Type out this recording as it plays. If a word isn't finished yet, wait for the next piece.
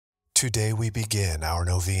Today we begin our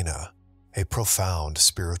novena, a profound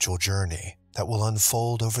spiritual journey that will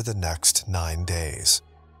unfold over the next 9 days.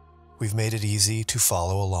 We've made it easy to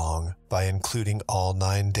follow along by including all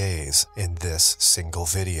 9 days in this single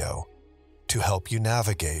video. To help you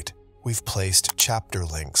navigate, we've placed chapter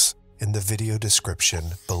links in the video description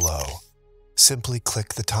below. Simply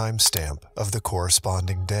click the timestamp of the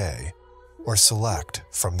corresponding day or select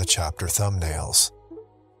from the chapter thumbnails.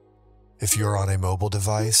 If you're on a mobile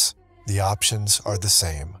device, the options are the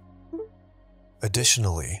same.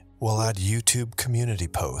 Additionally, we'll add YouTube community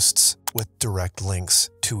posts with direct links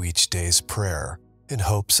to each day's prayer in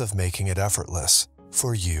hopes of making it effortless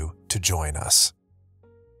for you to join us.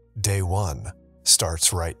 Day 1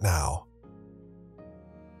 starts right now.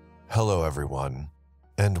 Hello everyone,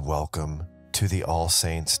 and welcome to the All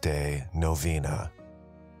Saints' Day Novena,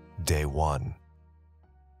 Day 1.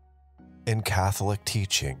 In Catholic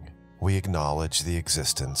teaching, we acknowledge the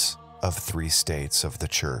existence of 3 states of the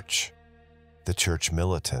Church: the Church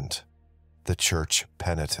militant, the Church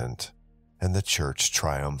penitent, and the Church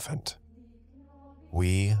triumphant.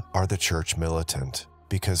 We are the Church militant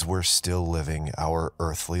because we're still living our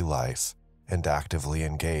earthly life and actively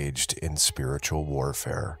engaged in spiritual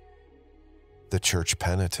warfare. The Church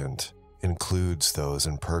penitent includes those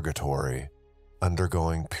in purgatory,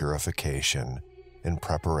 undergoing purification in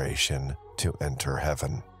preparation to enter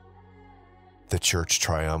heaven. The Church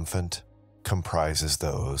triumphant comprises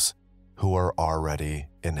those who are already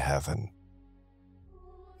in heaven.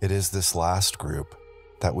 It is this last group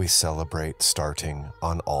that we celebrate starting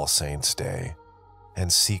on All Saints' Day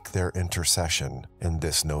and seek their intercession in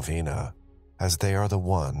this novena, as they are the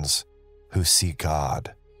ones who see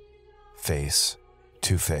God face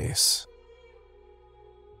to face.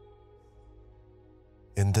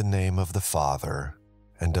 In the name of the Father,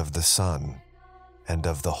 and of the Son, and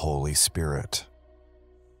of the Holy Spirit.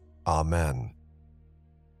 Amen.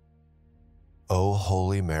 O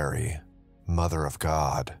Holy Mary, Mother of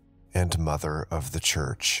God and Mother of the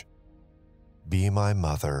Church, be my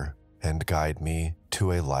mother and guide me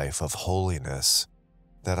to a life of holiness,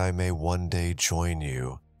 that I may one day join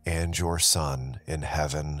you and your Son in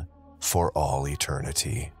heaven for all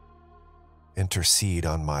eternity. Intercede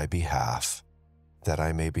on my behalf, that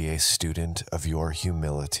I may be a student of your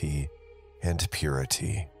humility and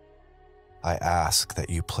purity. I ask that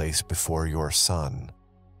you place before your Son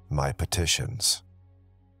my petitions.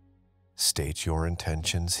 State your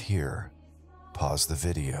intentions here. Pause the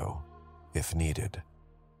video if needed.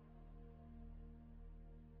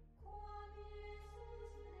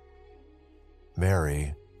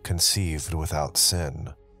 Mary, conceived without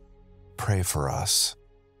sin, pray for us.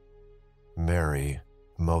 Mary,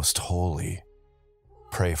 most holy,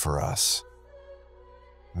 pray for us.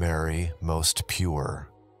 Mary, most pure,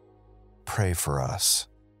 pray for us.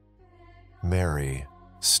 Mary,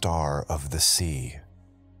 Star of the Sea,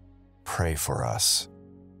 pray for us.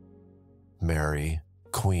 Mary,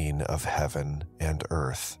 Queen of heaven and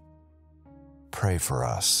earth, pray for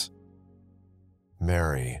us.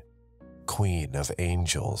 Mary, Queen of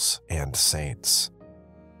angels and saints,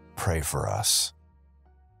 pray for us.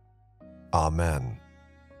 Amen.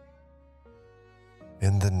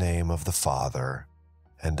 In the name of the Father,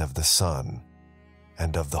 and of the Son,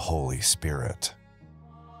 and of the Holy Spirit.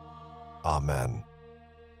 Amen.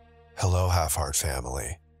 Hello, Half-Heart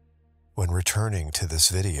family. When returning to this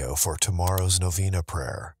video for tomorrow's novena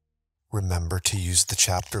prayer, remember to use the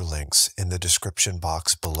chapter links in the description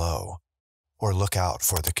box below, or look out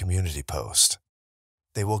for the community post.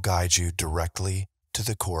 They will guide you directly to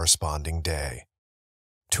the corresponding day.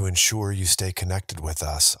 To ensure you stay connected with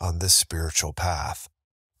us on this spiritual path,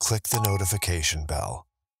 click the notification bell.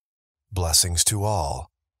 Blessings to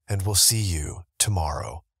all, and we'll see you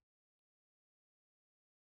tomorrow.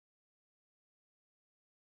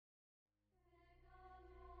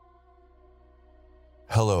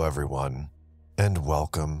 Hello everyone, and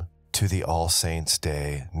welcome to the All Saints'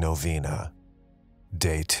 Day Novena,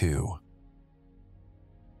 Day 2.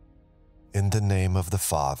 In the name of the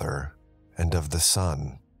Father, and of the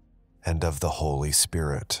Son, and of the Holy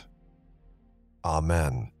Spirit.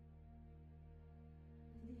 Amen.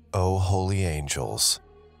 O holy angels,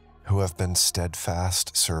 who have been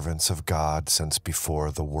steadfast servants of God since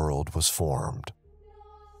before the world was formed,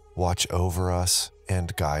 watch over us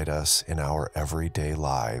and guide us in our everyday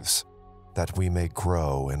lives, that we may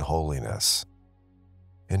grow in holiness.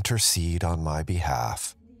 Intercede on my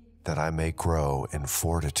behalf, that I may grow in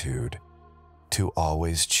fortitude, to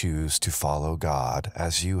always choose to follow God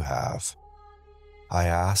as you have. I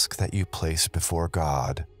ask that you place before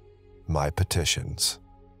God my petitions.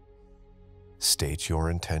 State your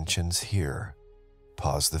intentions here.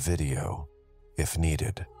 Pause the video if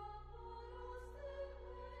needed.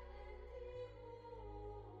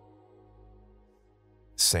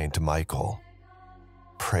 Saint Michael,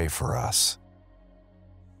 pray for us.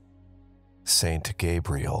 Saint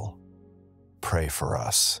Gabriel, pray for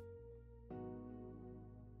us.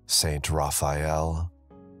 Saint Raphael,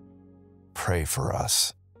 pray for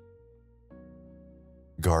us.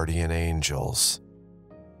 Guardian angels,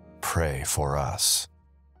 pray for us.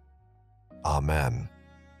 Amen.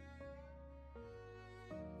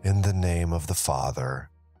 In the name of the Father,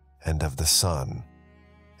 and of the Son,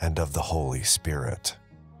 and of the Holy Spirit.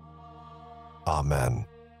 Amen.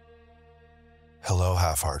 Hello,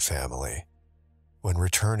 Half-Heart family. When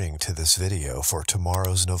returning to this video for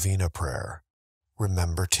tomorrow's Novena prayer,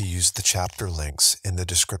 remember to use the chapter links in the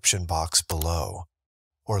description box below,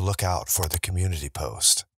 or look out for the community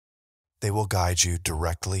post. They will guide you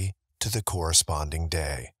directly to the corresponding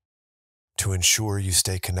day. To ensure you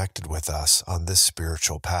stay connected with us on this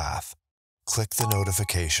spiritual path, click the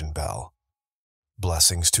notification bell.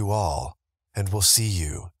 Blessings to all, and we'll see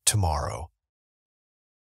you tomorrow.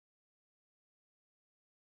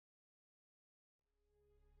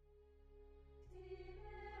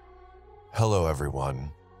 Hello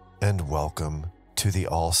everyone, and welcome to the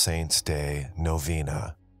All Saints' Day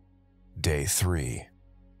Novena, Day 3.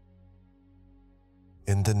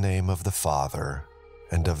 In the name of the Father,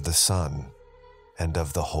 and of the Son, and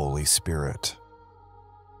of the Holy Spirit.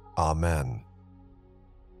 Amen.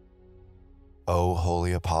 O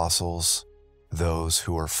holy apostles, those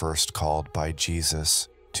who were first called by Jesus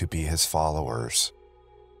to be his followers,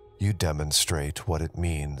 you demonstrate what it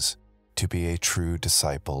means to be a true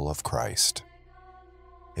disciple of Christ.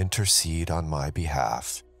 Intercede on my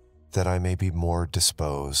behalf, that I may be more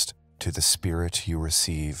disposed to the Spirit you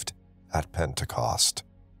received at Pentecost,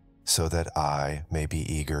 so that I may be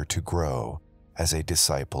eager to grow as a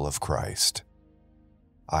disciple of Christ.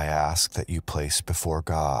 I ask that you place before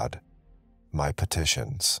God my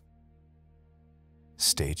petitions.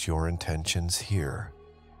 State your intentions here.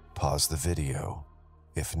 Pause the video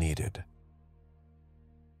if needed.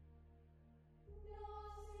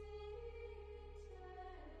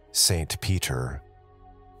 Saint Peter,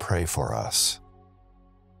 pray for us.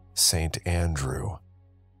 Saint Andrew,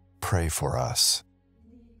 pray for us.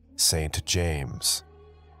 Saint James,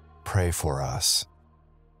 pray for us.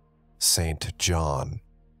 Saint John,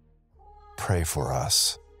 pray for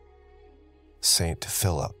us. Saint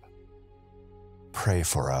Philip, pray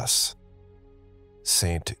for us.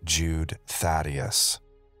 Saint Jude Thaddeus,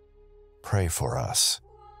 pray for us.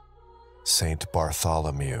 Saint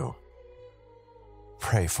Bartholomew,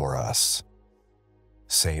 pray for us.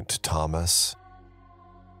 Saint Thomas,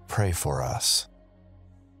 pray for us.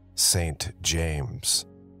 Saint James,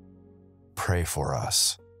 pray for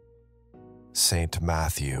us. Saint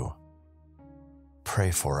Matthew, pray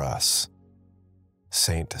for us.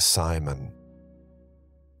 Saint Simon,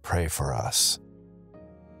 pray for us.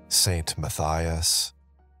 Saint Matthias,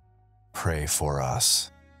 pray for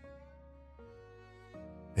us.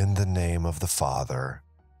 In the name of the Father,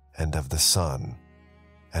 and of the Son,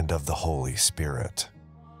 and of the Holy Spirit.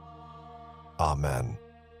 Amen.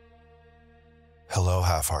 Hello,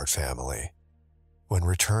 Half-Heart family. When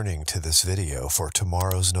returning to this video for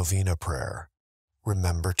tomorrow's Novena prayer,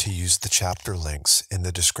 remember to use the chapter links in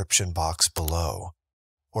the description box below,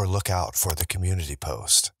 or look out for the community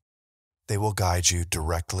post. They will guide you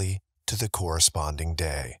directly to the corresponding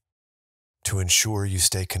day. To ensure you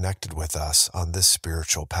stay connected with us on this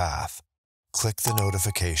spiritual path, click the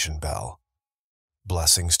notification bell.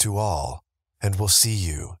 Blessings to all, and we'll see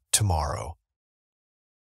you tomorrow.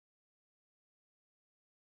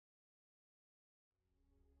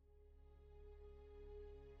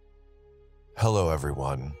 Hello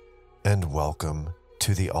everyone, and welcome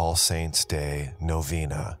to the All Saints' Day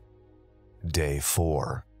Novena, Day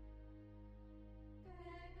 4.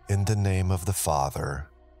 In the name of the Father,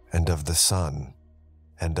 and of the Son,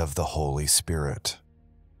 and of the Holy Spirit.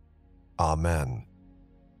 Amen.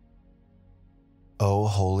 O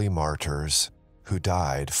holy martyrs, who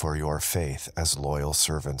died for your faith as loyal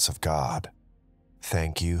servants of God,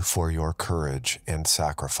 thank you for your courage and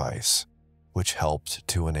sacrifice, which helped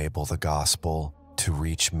to enable the gospel to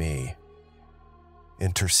reach me.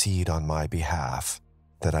 Intercede on my behalf,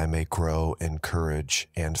 that I may grow in courage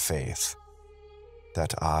and faith,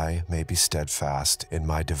 that I may be steadfast in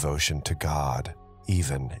my devotion to God,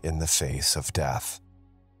 even in the face of death.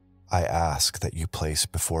 I ask that you place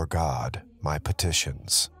before God my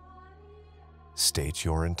petitions. State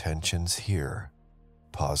your intentions here.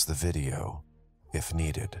 Pause the video if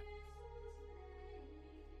needed.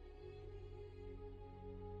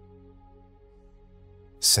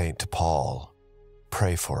 Saint Paul,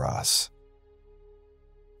 pray for us.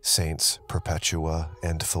 Saints Perpetua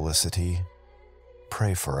and Felicity,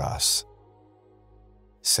 pray for us.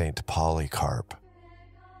 Saint Polycarp,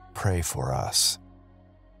 pray for us.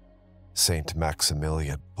 Saint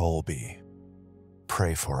Maximilian Kolbe,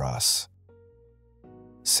 pray for us.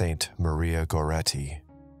 Saint Maria Goretti,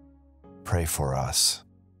 pray for us.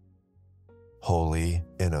 Holy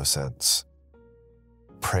Innocents,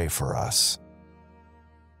 pray for us.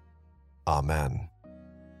 Amen.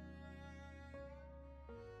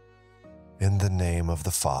 In the name of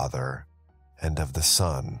the Father, and of the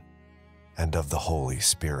Son, and of the Holy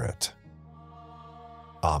Spirit.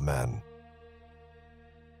 Amen.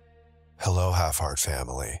 Hello, Half-Heart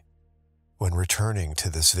family. When returning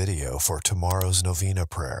to this video for tomorrow's Novena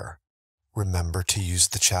prayer, remember to use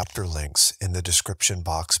the chapter links in the description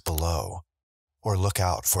box below, or look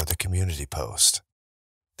out for the community post.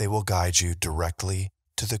 They will guide you directly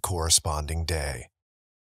to the corresponding day.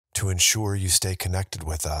 To ensure you stay connected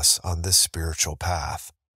with us on this spiritual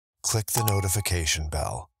path, click the notification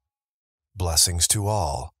bell. Blessings to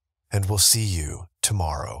all, and we'll see you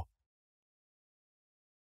tomorrow.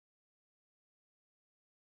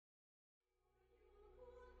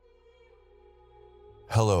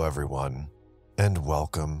 Hello everyone, and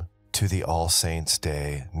welcome to the All Saints'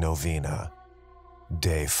 Day Novena,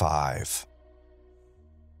 Day 5.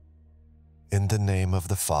 In the name of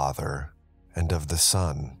the Father, and of the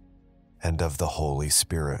Son, and of the Holy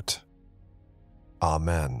Spirit.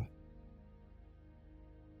 Amen.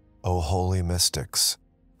 O holy mystics,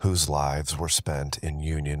 whose lives were spent in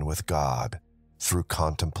union with God through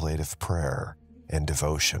contemplative prayer and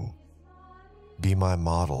devotion, be my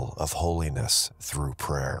model of holiness through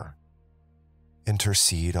prayer.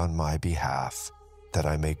 Intercede on my behalf that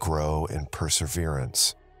I may grow in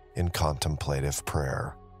perseverance in contemplative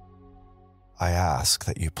prayer. I ask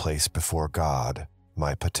that you place before God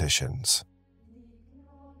my petitions.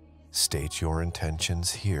 State your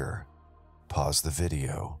intentions here. Pause the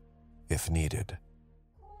video if needed.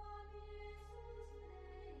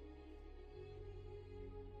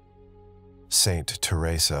 Saint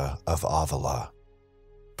Teresa of Avila,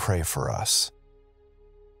 pray for us.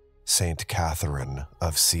 Saint Catherine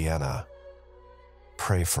of Siena,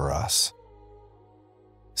 pray for us.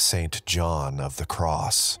 Saint John of the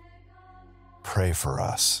Cross, pray for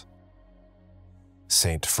us.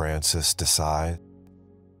 Saint Francis de Sales,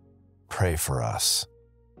 pray for us.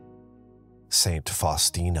 Saint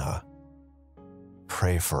Faustina,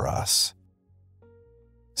 pray for us.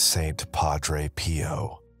 Saint Padre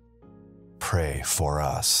Pio, pray for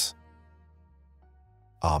us.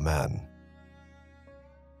 Amen.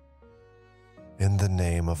 In the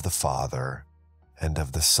name of the Father, and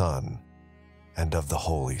of the Son, and of the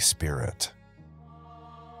Holy Spirit.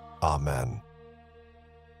 Amen.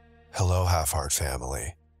 Hello, Half-Heart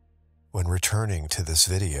family. When returning to this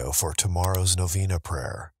video for tomorrow's Novena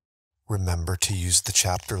prayer, remember to use the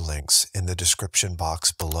chapter links in the description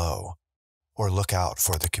box below, or look out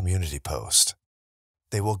for the community post.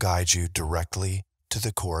 They will guide you directly to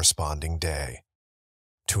the corresponding day.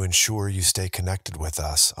 To ensure you stay connected with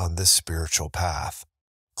us on this spiritual path,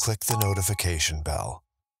 click the notification bell.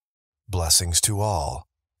 Blessings to all,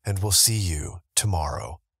 and we'll see you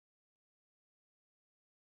tomorrow.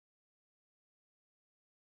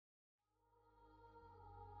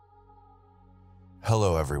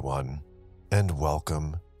 Hello everyone, and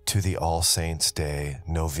welcome to the All Saints' Day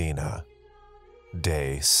Novena,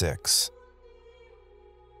 Day 6.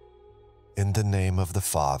 In the name of the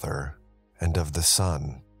Father, and of the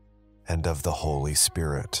Son, and of the Holy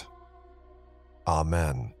Spirit.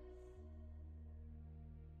 Amen.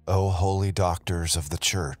 O holy doctors of the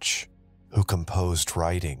Church, who composed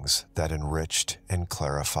writings that enriched and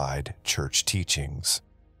clarified church teachings,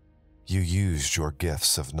 you used your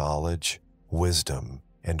gifts of knowledge, wisdom,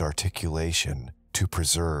 and articulation to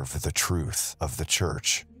preserve the truth of the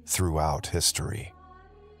Church throughout history.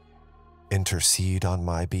 Intercede on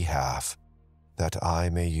my behalf that I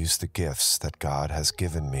may use the gifts that God has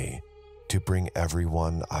given me to bring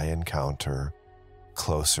everyone I encounter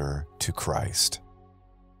closer to Christ.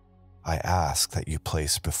 I ask that you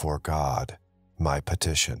place before God my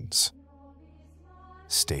petitions.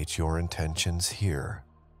 State your intentions here.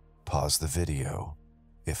 Pause the video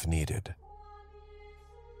if needed.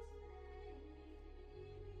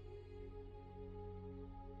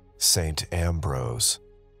 Saint Ambrose,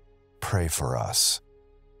 pray for us.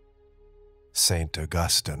 Saint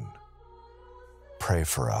Augustine, pray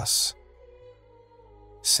for us.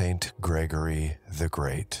 Saint Gregory the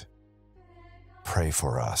Great, pray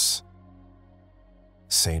for us.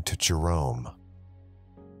 Saint Jerome,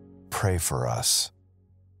 pray for us.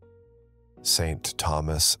 Saint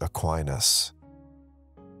Thomas Aquinas,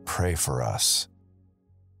 pray for us.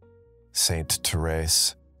 Saint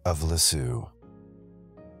Therese of Lisieux,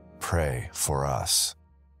 pray for us.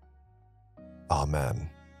 Amen.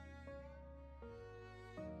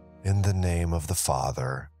 In the name of the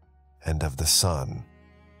Father, and of the Son,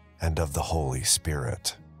 and of the Holy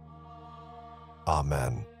Spirit.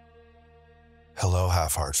 Amen. Hello,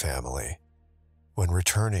 Half-Heart family. When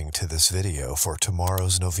returning to this video for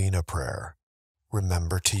tomorrow's Novena prayer,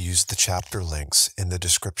 remember to use the chapter links in the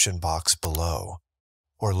description box below,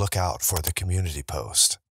 or look out for the community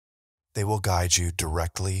post. They will guide you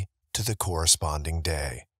directly to the corresponding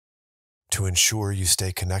day. To ensure you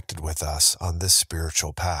stay connected with us on this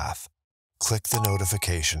spiritual path, click the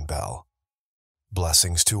notification bell.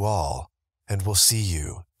 Blessings to all, and we'll see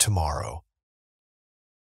you tomorrow.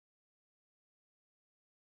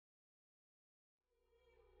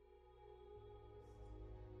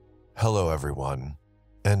 Hello everyone,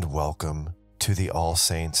 and welcome to the All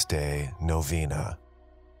Saints' Day Novena,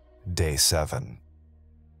 Day 7.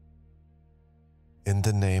 In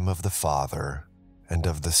the name of the Father, and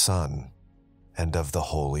of the Son, and of the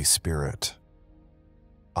Holy Spirit.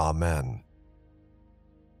 Amen.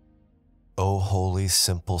 O holy,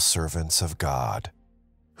 simple servants of God,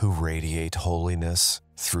 who radiate holiness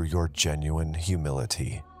through your genuine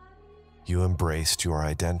humility, you embraced your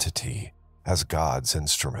identity as God's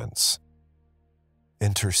instruments.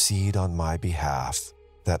 Intercede on my behalf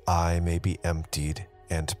that I may be emptied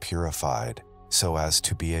and purified so as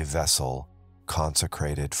to be a vessel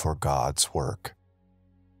consecrated for God's work.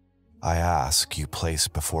 I ask you place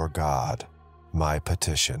before God my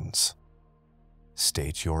petitions.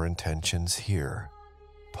 State your intentions here.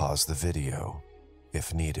 Pause the video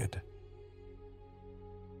if needed.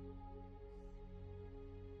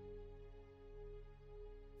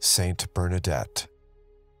 Saint Bernadette,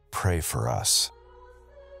 pray for us.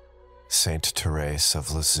 Saint Therese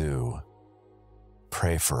of Lisieux,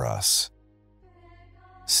 pray for us.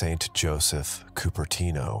 Saint Joseph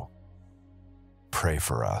Cupertino, pray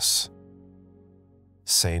for us.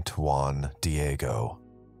 Saint Juan Diego,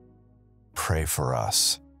 pray for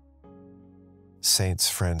us. Saints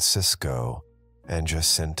Francisco and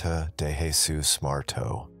Jacinta de Jesus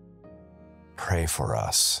Marto, pray for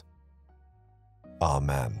us.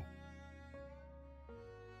 Amen.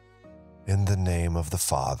 In the name of the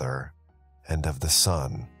Father, and of the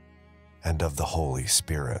Son, and of the Holy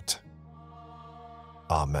Spirit.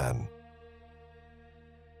 Amen.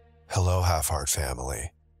 Hello, Half-Heart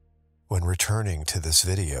family. When returning to this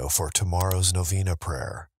video for tomorrow's Novena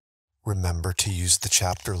prayer, remember to use the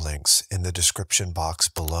chapter links in the description box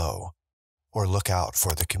below, or look out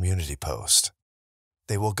for the community post.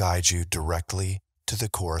 They will guide you directly to the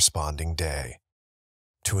corresponding day.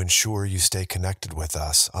 To ensure you stay connected with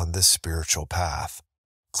us on this spiritual path,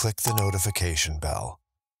 click the notification bell.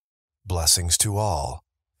 Blessings to all,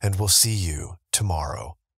 and we'll see you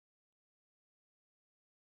tomorrow.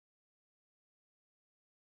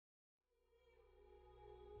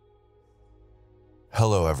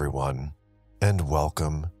 Hello everyone, and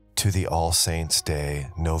welcome to the All Saints'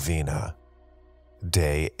 Day Novena,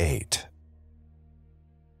 Day 8.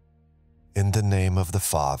 In the name of the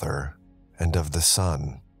Father, and of the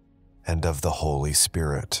Son, and of the Holy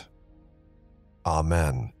Spirit.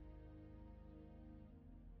 Amen.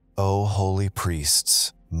 O holy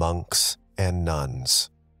priests, monks, and nuns,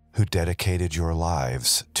 who dedicated your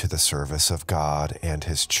lives to the service of God and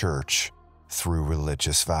His Church through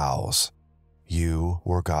religious vows, you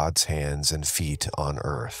were God's hands and feet on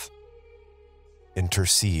earth.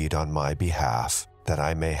 Intercede on my behalf that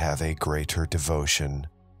I may have a greater devotion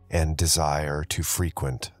and desire to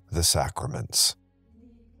frequent the sacraments.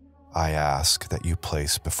 I ask that you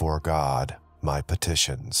place before God my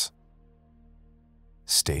petitions.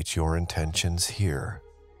 State your intentions here.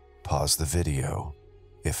 Pause the video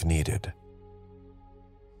if needed.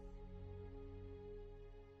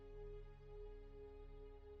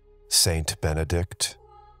 Saint Benedict,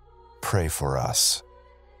 pray for us.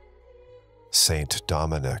 Saint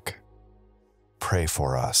Dominic, pray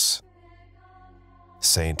for us.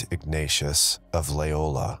 Saint Ignatius of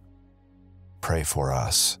Loyola, pray for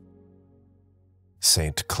us.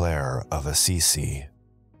 Saint Clare of Assisi,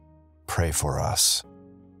 pray for us.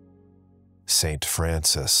 Saint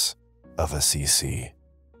Francis of Assisi,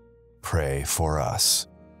 pray for us.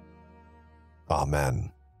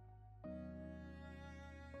 Amen.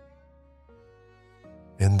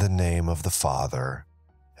 In the name of the Father,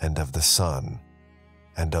 and of the Son,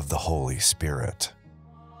 and of the Holy Spirit.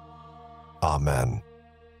 Amen.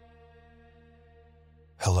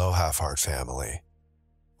 Hello, Half-Heart family.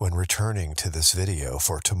 When returning to this video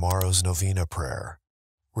for tomorrow's Novena prayer,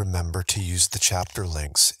 remember to use the chapter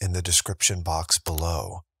links in the description box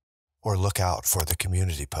below, or look out for the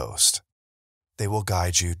community post. They will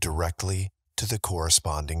guide you directly to the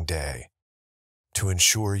corresponding day. To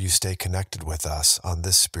ensure you stay connected with us on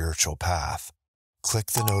this spiritual path, click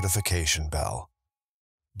the notification bell.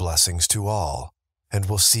 Blessings to all, and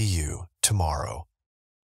we'll see you tomorrow.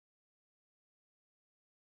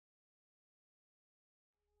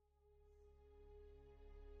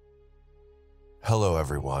 Hello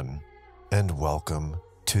everyone, and welcome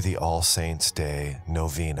to the All Saints' Day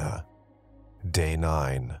Novena, Day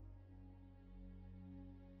 9.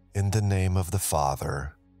 In the name of the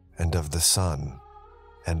Father, and of the Son,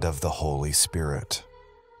 and of the Holy Spirit.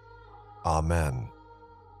 Amen.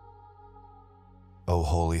 O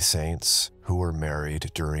holy saints who were married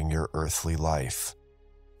during your earthly life,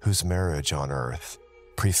 whose marriage on earth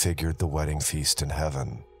prefigured the wedding feast in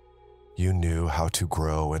heaven, you knew how to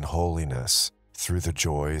grow in holiness through the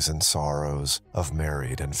joys and sorrows of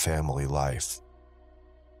married and family life.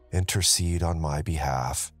 Intercede on my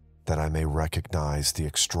behalf that I may recognize the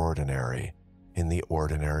extraordinary in the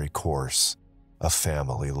ordinary course of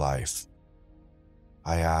family life.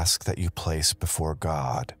 I ask that you place before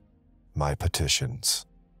God my petitions.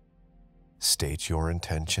 State your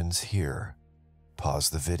intentions here. Pause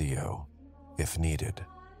the video if needed.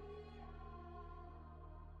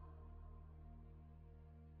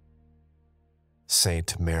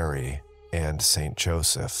 Saint Mary and Saint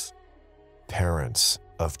Joseph, parents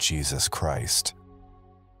of Jesus Christ,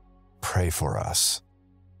 pray for us.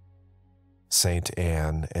 Saint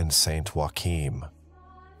Anne and Saint Joachim,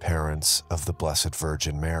 parents of the Blessed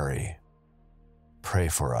Virgin Mary, pray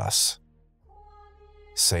for us.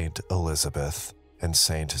 Saint Elizabeth and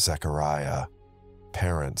Saint Zechariah,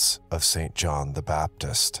 parents of Saint John the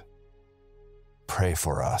Baptist, pray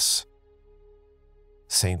for us.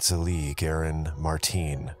 Saint Zélie Guérin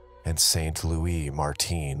Martin and Saint Louis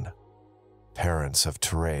Martin, parents of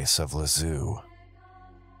Thérèse of Lisieux,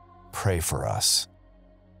 pray for us.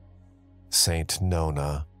 Saint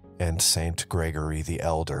Nona and Saint Gregory the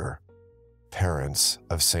Elder, parents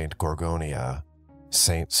of Saint Gorgonia,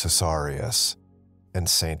 Saint Caesarius, and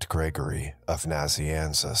Saint Gregory of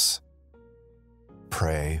Nazianzus,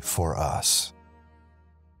 pray for us.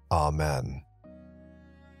 Amen.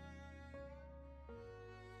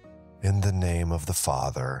 In the name of the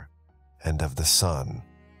Father, and of the Son,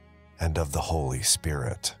 and of the Holy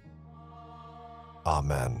Spirit.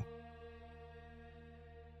 Amen.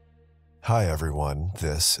 Hi everyone,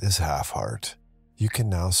 this is Half Heart. You can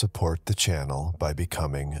now support the channel by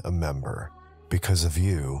becoming a member. Because of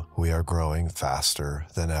you, we are growing faster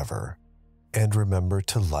than ever. And remember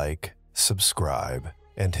to like, subscribe,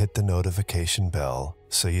 and hit the notification bell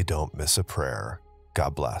so you don't miss a prayer.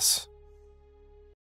 God bless.